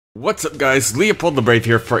What's up guys, LeopoldTheBrave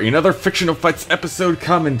here for another Fictional Fights episode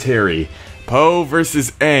commentary. Po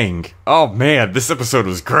versus Aang. Oh man, this episode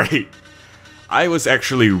was great. I was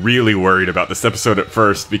actually really worried about this episode at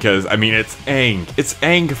first because, I mean, it's Aang. It's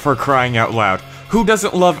Aang for crying out loud. Who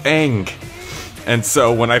doesn't love Aang? And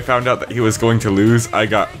so when I found out that he was going to lose, I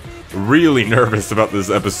got really nervous about this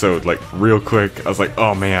episode, like real quick. I was like,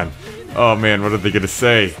 oh man, what are they gonna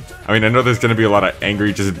say? I mean, I know there's gonna be a lot of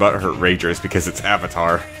angry, just butthurt ragers because it's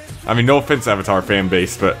Avatar. I mean, no offense, Avatar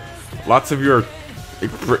fanbase, but lots of you are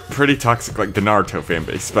pretty toxic like the Naruto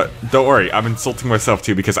fanbase. But don't worry, I'm insulting myself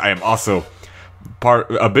too because I am also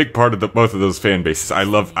a big part of both of those fan bases. I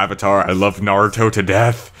love Avatar, I love Naruto to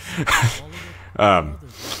death.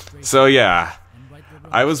 So yeah,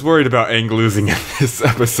 I was worried about Aang losing in this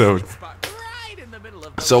episode.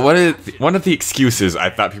 So one of the excuses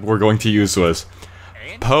I thought people were going to use was,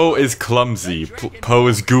 Po is clumsy, Po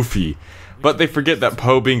is goofy. But they forget that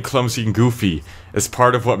Po being clumsy and goofy is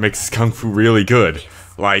part of what makes his kung fu really good.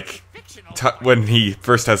 Like, when he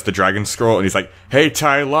first has the dragon scroll and he's like, hey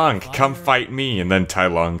Tai Lung, come fight me. And then Tai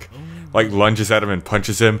Lung, like, lunges at him and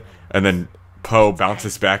punches him. And then Po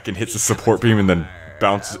bounces back and hits a support beam and then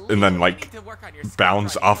bounds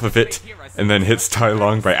off of it. And then hits Tai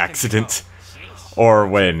Lung by accident. Or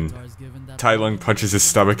when Tai Lung punches his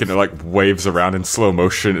stomach and it like waves around in slow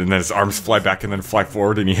motion and then his arms fly back and then fly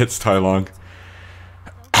forward and he hits Tai Lung.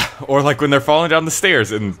 Or like when they're falling down the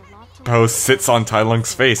stairs and Po sits on Tai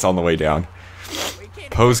Lung's face on the way down.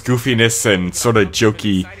 Po's goofiness and sort of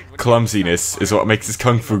jokey clumsiness is what makes his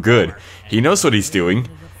kung fu good. He knows what he's doing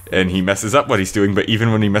and he messes up what he's doing, but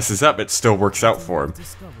even when he messes up it still works out for him.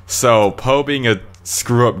 So Po being a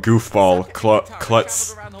screw up goofball,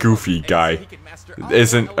 klutz goofy guy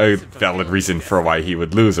isn't a valid reason for why he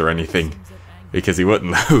would lose or anything, because he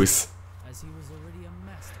wouldn't lose.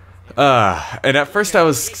 And at first I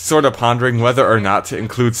was sort of pondering whether or not to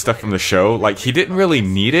include stuff from the show. Like, he didn't really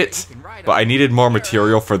need it, but I needed more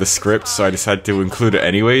material for the script, so I decided to include it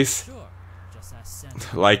anyways.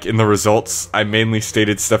 Like, in the results, I mainly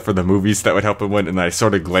stated stuff for the movies that would help him win, and I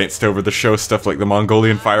sort of glanced over the show stuff like the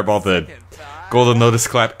Mongolian Fireball, the Golden Lotus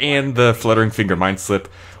Clap, and the Fluttering Finger Mind Slip,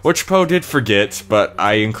 which Po did forget, but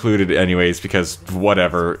I included it anyways because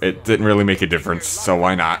whatever, it didn't really make a difference, so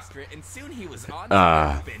why not?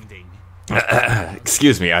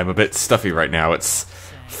 Excuse me, I'm a bit stuffy right now. It's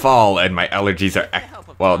fall and my allergies are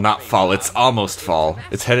well, not fall, it's almost fall.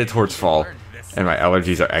 It's headed towards fall, and my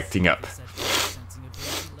allergies are acting up.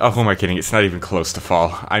 Oh, who am I kidding? It's not even close to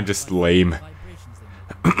fall. I'm just lame.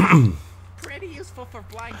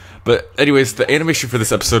 But anyways, the animation for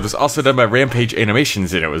this episode was also done by Rampage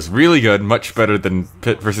Animations, and it was really good, much better than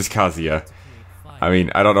Pit vs. Kazuya. I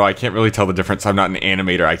mean, I don't know, I can't really tell the difference. I'm not an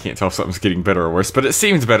animator, I can't tell if something's getting better or worse, but it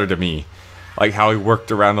seems better to me. Like how he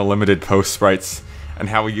worked around the limited Po sprites, and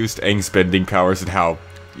how he used Aang's bending powers, and how,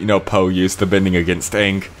 you know, Po used the bending against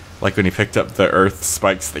Aang, like when he picked up the earth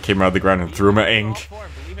spikes that came out of the ground and threw them at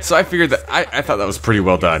Aang. So I figured that, I thought that was pretty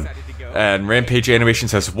well done. And Rampage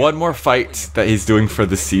Animations has one more fight that he's doing for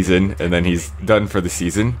this season, and then he's done for the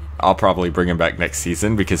season. I'll probably bring him back next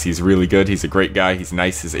season because he's really good. He's a great guy. He's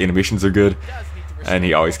nice. His animations are good, and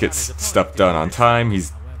he always gets stuff done on time.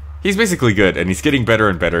 He's basically good, and he's getting better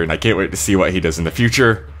and better. And I can't wait to see what he does in the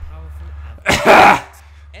future.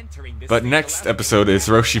 But next episode is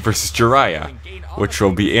Roshi vs. Jiraiya, which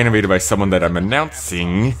will be animated by someone that I'm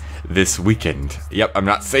announcing this weekend. Yep, I'm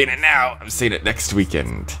not saying it now. I'm saying it next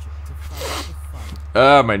weekend.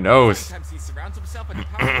 My nose.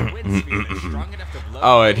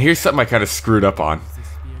 Oh, and here's something I kind of screwed up on.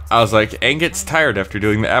 I was like, Aang gets tired after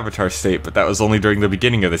doing the Avatar state, but that was only during the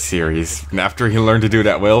beginning of the series. And after he learned to do it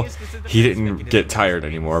at will, he didn't get tired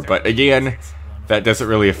anymore. But again, that doesn't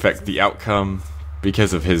really affect the outcome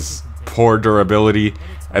because of his poor durability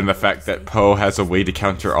and the fact that Po has a way to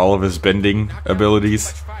counter all of his bending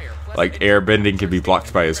abilities. Like, air bending can be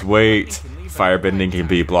blocked by his weight. Firebending can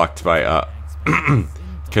be blocked by,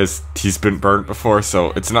 because he's been burnt before,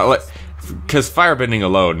 so it's not like, because firebending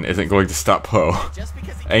alone isn't going to stop Po.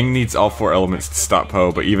 Aang needs all four elements to stop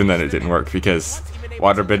Po, but even then it didn't work, because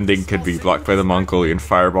waterbending could be blocked by the Mongolian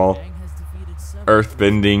Fireball.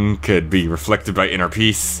 Earthbending could be reflected by Inner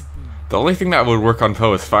Peace. The only thing that would work on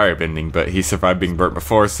Po is firebending, but he survived being burnt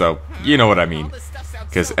before, so you know what I mean.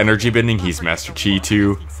 Because energy bending, he's Master Chi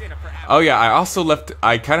too. Oh yeah,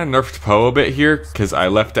 I kind of nerfed Po a bit here, because I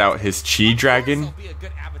left out his Chi Dragon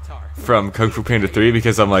from Kung Fu Panda 3,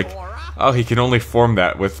 because I'm like, oh, he can only form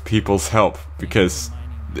that with people's help, because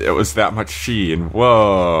it was that much Chi, and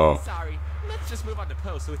whoa.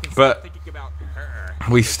 But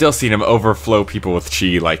we've still seen him overflow people with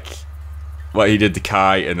Chi, like, what he did to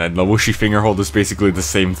Kai, and then the whooshy finger hold is basically the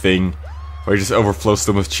same thing, where he just overflows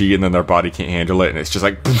them with chi, and then their body can't handle it, and it's just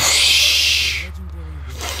like.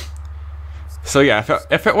 So yeah,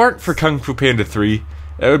 if it weren't for Kung Fu Panda 3,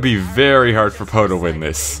 it would be very hard for Po to win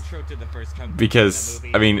this. Because,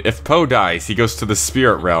 I mean, if Po dies, he goes to the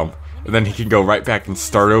spirit realm, and then he can go right back and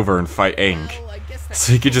start over and fight Aang.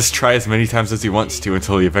 So he could just try as many times as he wants to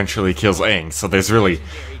until he eventually kills Aang. So there's really,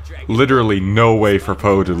 literally no way for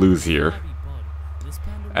Po to lose here.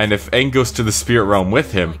 And if Aang goes to the spirit realm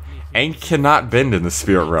with him, Aang cannot bend in the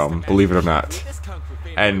spirit realm, believe it or not.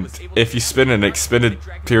 And if you spend an extended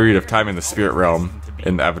period of time in the spirit realm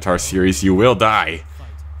in the Avatar series, you will die.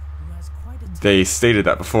 They stated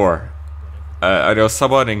that before. I know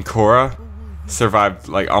someone in Korra survived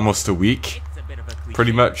like almost a week,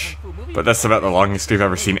 pretty much. But that's about the longest we've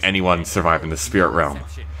ever seen anyone survive in the spirit realm.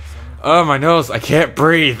 Oh, my nose, I can't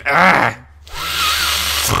breathe. Ah!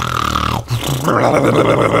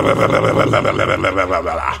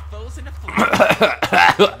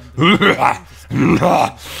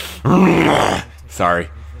 Sorry.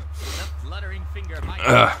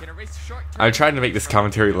 I'm trying to make this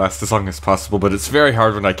commentary last as long as possible, but it's very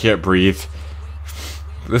hard when I can't breathe.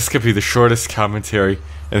 This could be the shortest commentary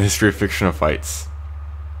in the history of fictional fights.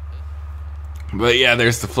 But yeah,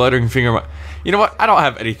 there's the fluttering finger. You know what? I don't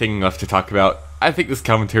have anything left to talk about. I think this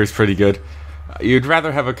commentary is pretty good. You'd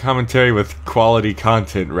rather have a commentary with quality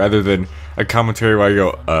content rather than a commentary where you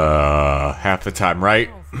go, half the time, right?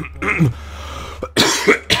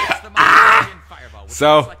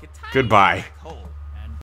 So, goodbye.